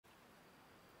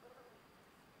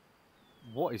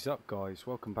What is up, guys?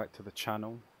 Welcome back to the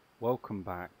channel. Welcome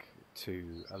back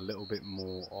to a little bit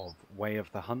more of Way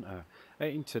of the Hunter.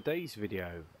 In today's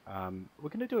video, we're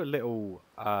going to do a little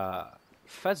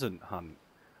pheasant hunt.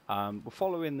 We're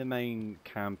following the main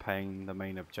campaign, the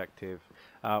main objective.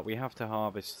 We have to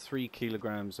harvest 3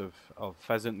 kilograms of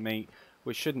pheasant meat,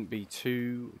 which shouldn't be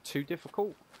too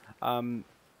difficult.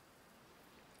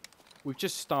 We've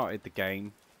just started the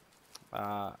game.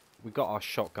 We got our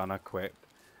shotgun equipped.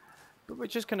 But we're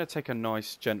just going to take a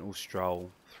nice gentle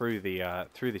stroll through the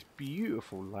through this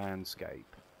beautiful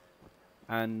landscape,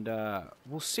 and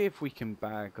we'll see if we can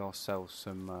bag ourselves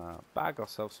some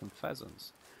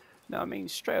pheasants. Now, I mean,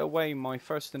 straight away, my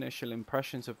first initial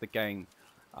impressions of the game,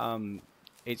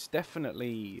 it's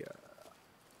definitely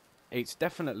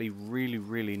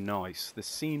really nice. The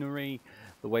scenery,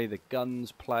 the way the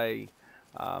guns play.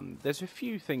 There's a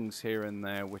few things here and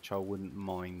there which I wouldn't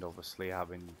mind, obviously,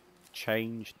 having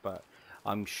changed, but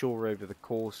I'm sure over the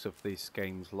course of this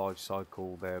game's life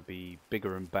cycle there'll be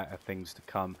bigger and better things to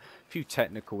come. A few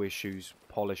technical issues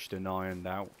polished and ironed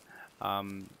out,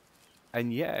 and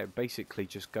yeah, basically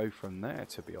just go from there,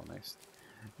 to be honest.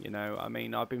 You know, I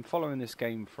mean, I've been following this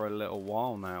game for a little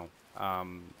while now,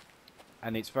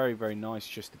 and it's very nice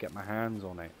just to get my hands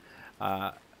on it.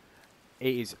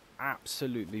 It is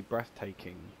absolutely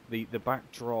breathtaking. The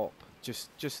backdrop,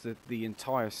 just the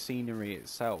entire scenery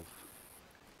itself.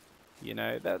 You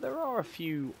know, there are a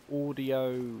few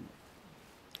audio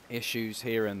issues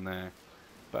here and there,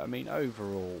 but I mean,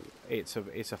 overall, it's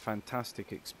a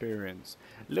fantastic experience.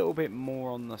 A little bit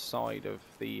more on the side of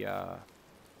the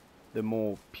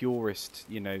more purist,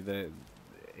 you know,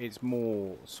 it's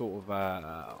more sort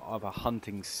of a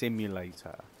hunting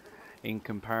simulator in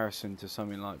comparison to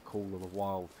something like Call of the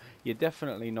Wild. You're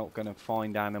definitely not going to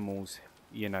find animals,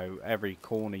 you know, every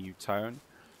corner you turn.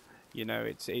 You know,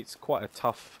 it's quite a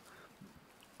tough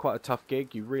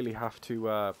gig. You really have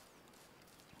to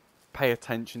pay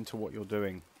attention to what you're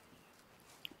doing.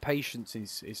 Patience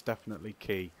is definitely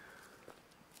key.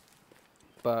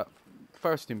 But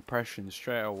first impressions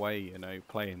straight away, you know,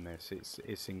 playing this,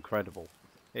 it's incredible.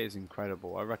 It is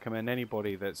incredible. I recommend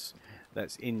anybody that's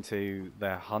into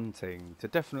their hunting to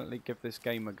definitely give this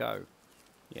game a go.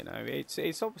 You know,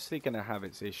 it's obviously going to have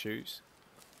its issues,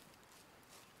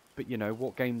 but you know,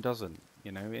 what game doesn't?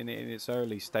 You know, in its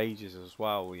early stages as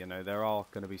well, you know, there are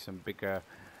going to be some bigger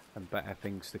and better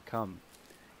things to come.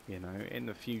 You know, in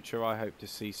the future, I hope to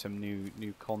see some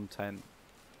new content,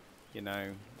 you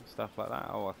know, stuff like that.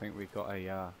 Oh, I think we've got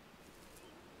a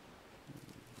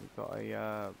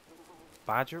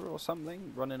badger or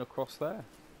something running across there.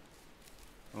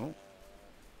 Oh,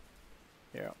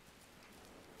 yeah.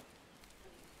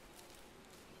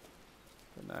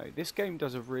 No, this game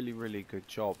does a really good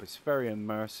job. It's very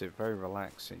immersive, very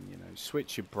relaxing, you know.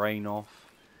 Switch your brain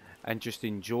off and just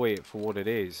enjoy it for what it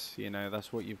is. You know,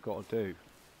 that's what you've got to do.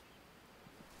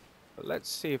 But let's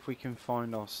see if we can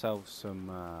find ourselves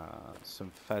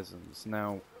some pheasants.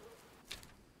 Now,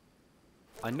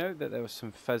 I know that there were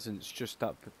some pheasants just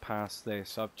up past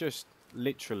this. I've just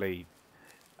literally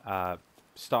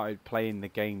started playing the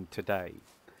game today.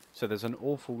 So there's an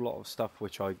awful lot of stuff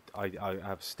which I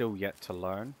have still yet to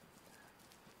learn.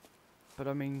 But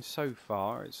I mean, so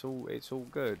far it's all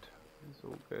good. It's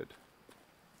all good.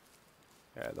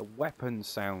 Yeah, the weapon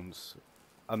sounds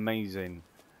amazing.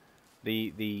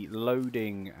 The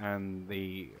loading and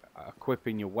the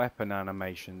equipping your weapon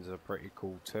animations are pretty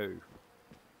cool too.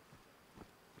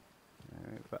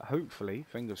 But hopefully,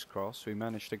 fingers crossed, we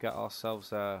managed to get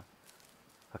ourselves a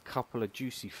couple of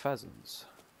juicy pheasants.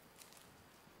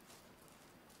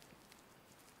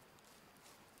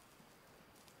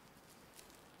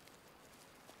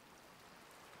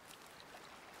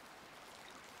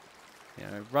 You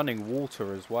know, running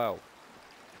water as well.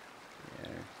 You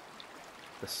know,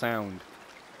 the sound.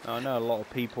 Now, I know a lot of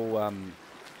people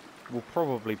will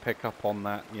probably pick up on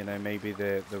that. You know, maybe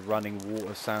the running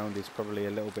water sound is probably a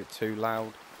little bit too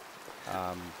loud,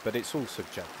 but it's all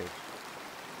subjective.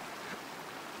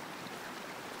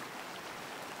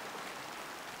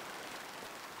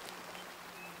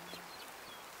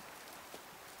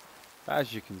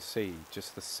 As you can see,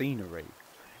 just the scenery.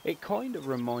 It kind of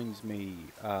reminds me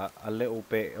a little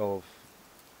bit of,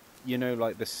 you know,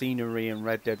 like the scenery in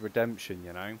Red Dead Redemption,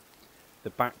 you know? The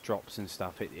backdrops and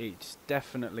stuff. It's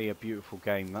definitely a beautiful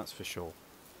game, that's for sure.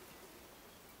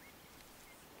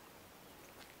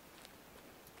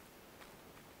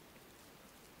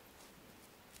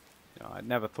 You know, I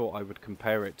never thought I would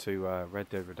compare it to Red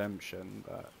Dead Redemption,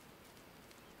 but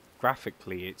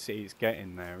graphically it's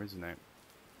getting there, isn't it?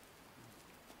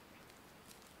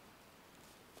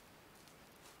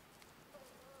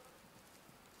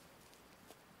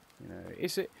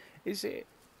 is it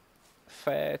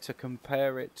fair to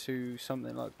compare it to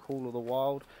something like Call of the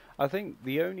Wild? I think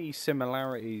the only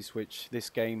similarities which this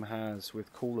game has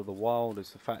with Call of the Wild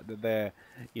is the fact that they're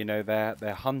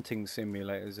hunting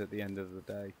simulators at the end of the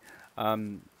day.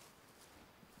 Um,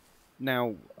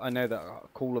 Now I know that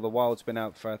Call of the Wild's been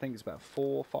out for, I think it's about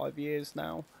 4 or 5 years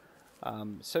now.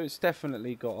 So it's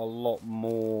definitely got a lot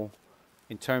more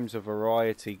in terms of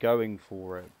variety going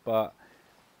for it. But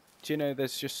do you know,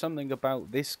 there's just something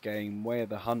about this game where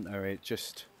the hunter, it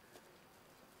just,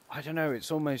 I don't know,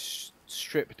 it's almost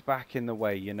stripped back in the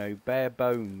way, bare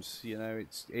bones.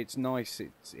 It's nice.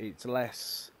 It's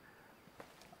less.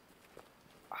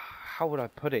 How would I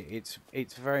put it?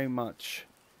 It's very much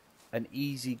an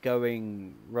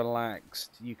easygoing,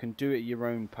 relaxed. You can do it at your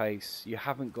own pace. You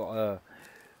haven't got to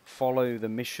follow the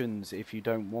missions if you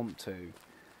don't want to.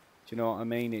 Do you know what I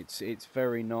mean? It's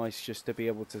very nice just to be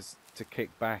able to kick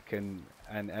back and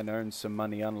earn some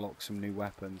money, unlock some new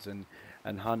weapons,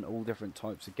 and hunt all different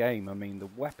types of game. I mean, the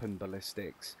weapon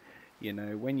ballistics.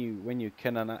 When you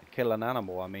kill an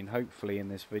animal. I mean, hopefully in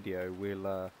this video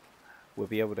we'll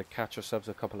be able to catch ourselves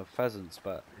a couple of pheasants,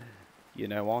 but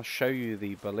I'll show you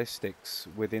the ballistics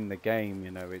within the game.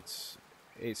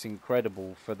 It's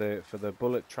incredible for the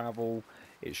bullet travel.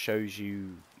 It shows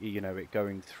you, it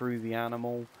going through the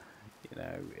animal.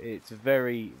 It's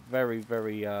very, very,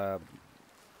 very,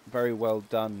 very well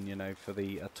done. For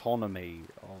the autonomy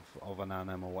of an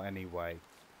animal anyway.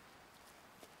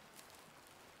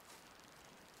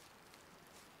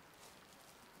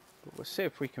 But we'll see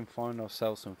if we can find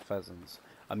ourselves some pheasants.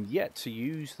 I'm yet to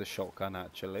use the shotgun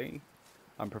actually.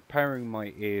 I'm preparing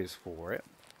my ears for it.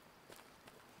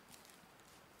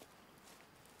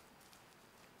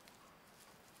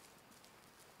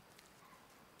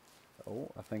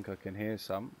 Oh, I think I can hear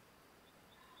some.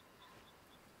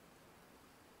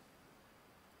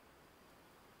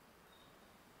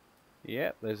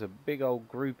 Yep, there's a big old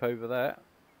group over there.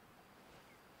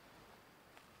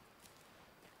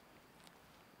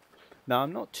 Now,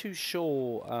 I'm not too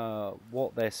sure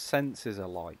what their senses are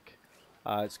like.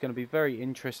 It's going to be very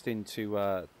interesting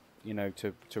to,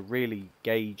 to really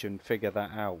gauge and figure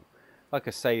that out. Like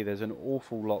I say, there's an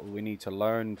awful lot we need to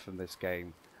learn from this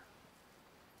game.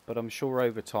 But I'm sure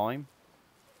over time,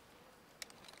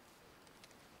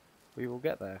 we will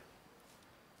get there.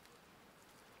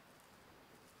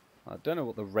 I don't know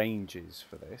what the range is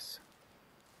for this.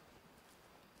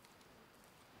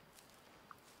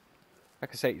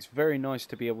 Like I say, it's very nice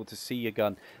to be able to see your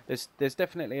gun. There's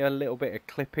definitely a little bit of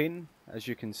clipping, as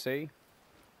you can see.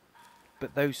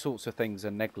 But those sorts of things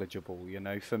are negligible,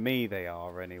 For me, they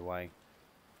are anyway.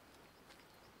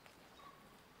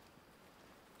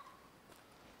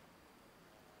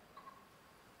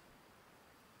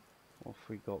 What have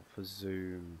we got for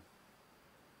zoom?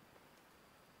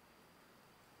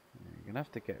 You're going to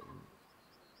have to get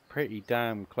pretty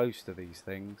damn close to these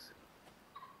things.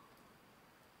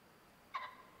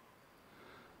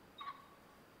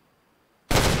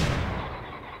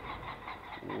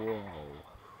 Whoa.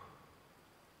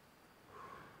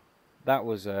 That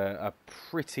was a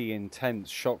pretty intense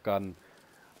shotgun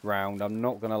round, I'm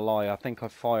not going to lie. I think I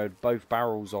fired both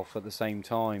barrels off at the same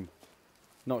time.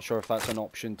 Not sure if that's an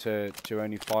option to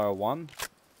only fire one.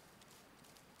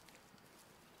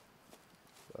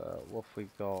 What have we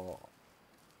got?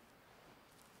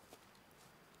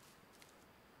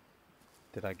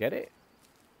 Did I get it?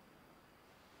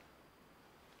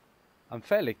 I'm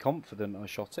fairly confident I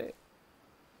shot it.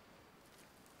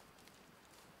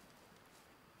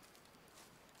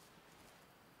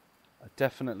 I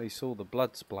definitely saw the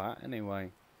blood splat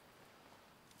anyway.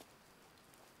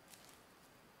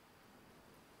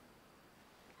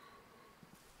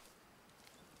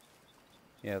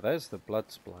 Yeah, there's the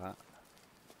blood splat.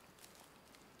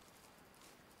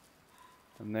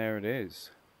 And there it is.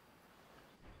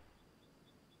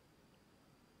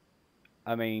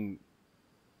 I mean,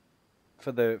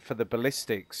 for the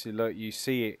ballistics, you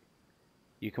see it.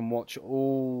 You can watch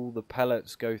all the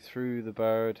pellets go through the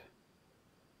bird.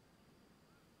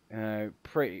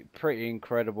 Pretty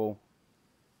incredible.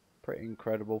 Pretty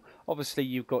incredible. Obviously,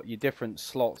 you've got your different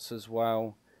slots as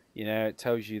well. It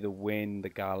tells you the wind,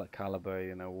 the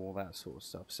caliber, all that sort of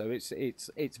stuff. So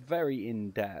it's very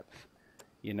in depth.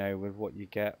 With what you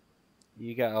get.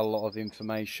 You get a lot of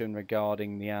information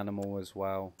regarding the animal as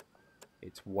well.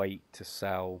 Its weight to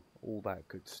sell, all that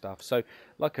good stuff. So,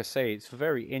 like I say, it's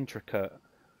very intricate,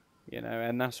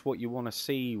 and that's what you want to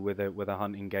see with a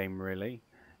hunting game, really.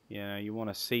 You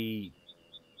want to see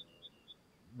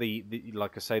the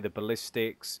like I say, the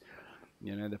ballistics,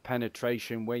 the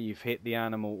penetration, where you've hit the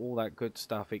animal, all that good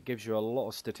stuff. It gives you a lot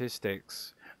of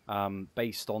statistics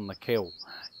based on the kill,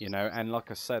 you know. And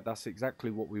like I said, that's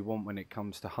exactly what we want when it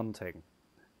comes to hunting.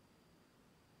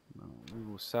 We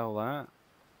will sell that.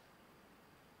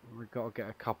 We've got to get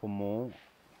a couple more.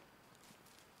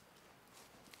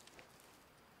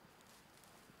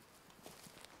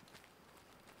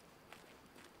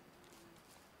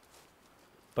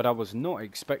 But I was not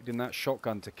expecting that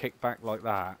shotgun to kick back like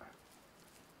that.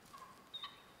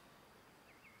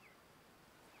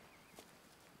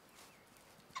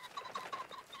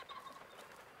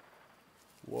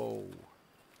 Whoa.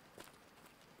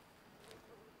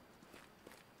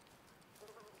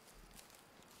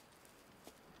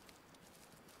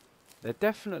 They're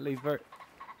definitely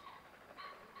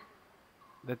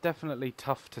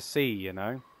tough to see, you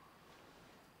know.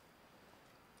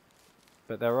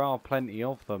 But there are plenty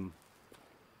of them.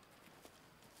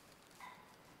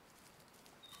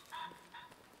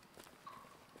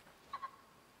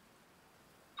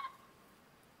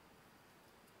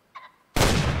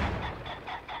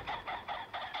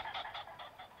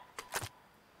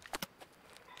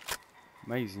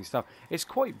 Amazing stuff. It's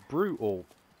quite brutal,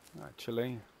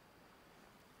 actually.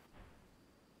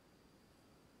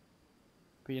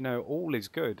 But you know, all is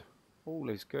good. All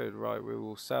is good. Right, we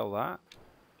will sell that.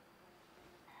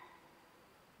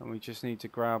 And we just need to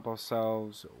grab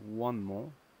ourselves one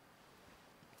more.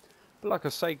 But like I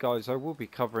say, guys, I will be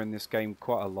covering this game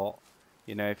quite a lot.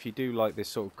 You know, if you do like this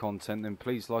sort of content, then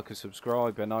please like and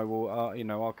subscribe, and I will, you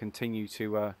know, I'll continue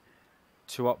to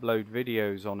upload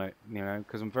videos on it. You know,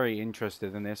 because I'm very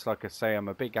interested in this. Like I say, I'm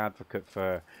a big advocate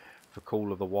for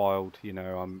Call of the Wild. You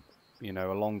know, I'm, you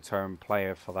know, a long-term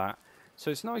player for that. So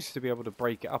it's nice to be able to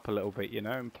break it up a little bit, you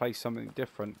know, and play something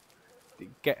different.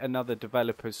 Get another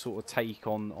developer's sort of take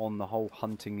on the whole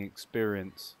hunting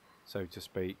experience, so to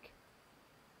speak.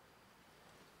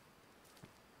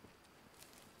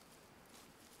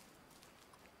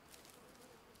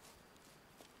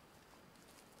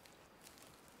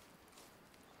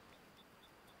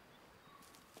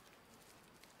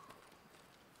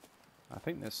 I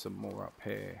think there's some more up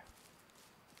here.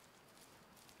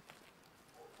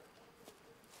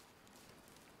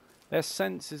 Their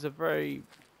senses are very,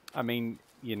 I mean,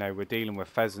 you know, we're dealing with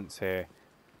pheasants here,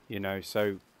 you know,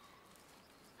 so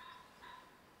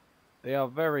they are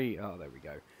very, oh, there we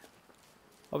go.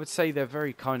 I would say they're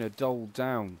very kind of dulled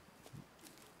down,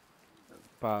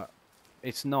 but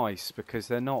it's nice because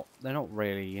they're not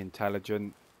really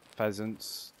intelligent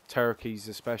pheasants, turkeys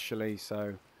especially,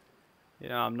 so, you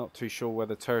know, I'm not too sure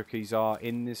whether turkeys are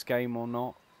in this game or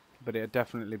not, but it'd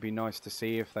definitely be nice to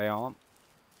see if they aren't.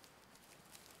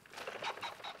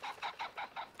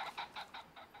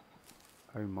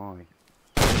 Oh my.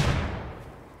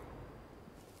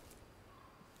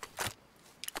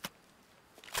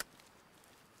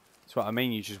 That's what I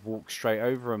mean, you just walk straight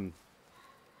over them.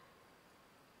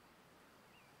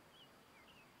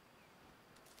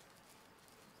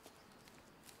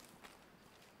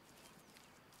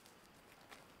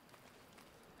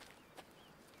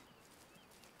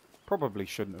 Probably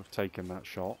shouldn't have taken that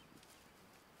shot.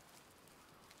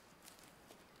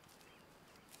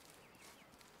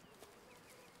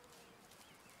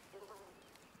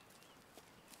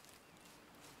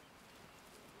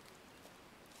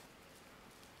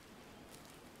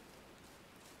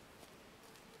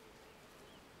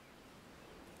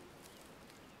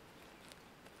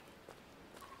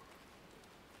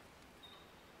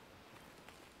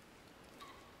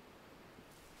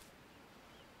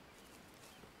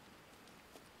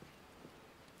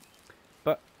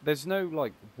 But there's no,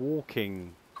 like,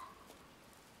 walking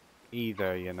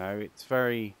either, you know. It's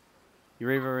very...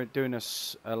 You're either doing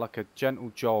like a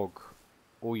gentle jog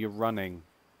or you're running.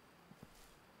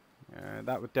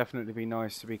 That would definitely be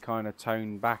nice to be kind of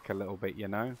toned back a little bit, you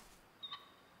know.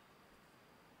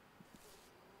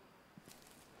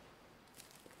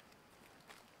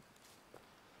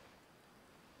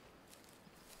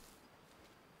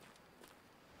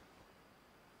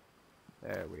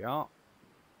 There we are.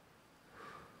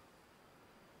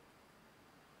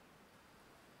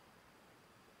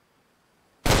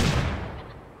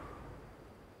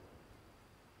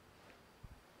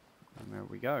 And there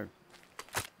we go.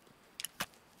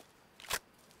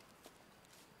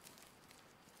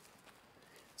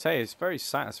 Say it's very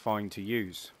satisfying to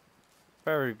use.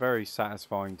 Very, very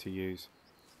satisfying to use.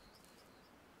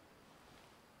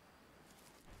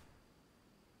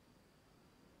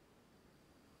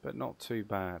 But not too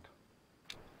bad.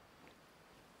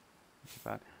 Not too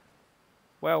bad.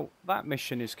 Well, that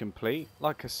mission is complete.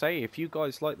 Like I say, if you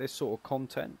guys like this sort of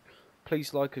content,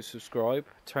 please like and subscribe.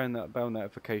 Turn that bell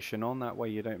notification on. That way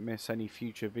you don't miss any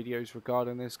future videos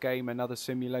regarding this game and other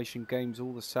simulation games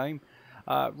all the same.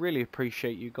 Really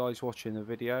appreciate you guys watching the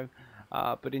video.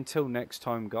 But until next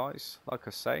time, guys, like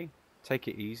I say, take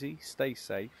it easy, stay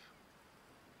safe,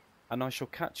 and I shall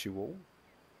catch you all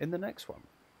in the next one.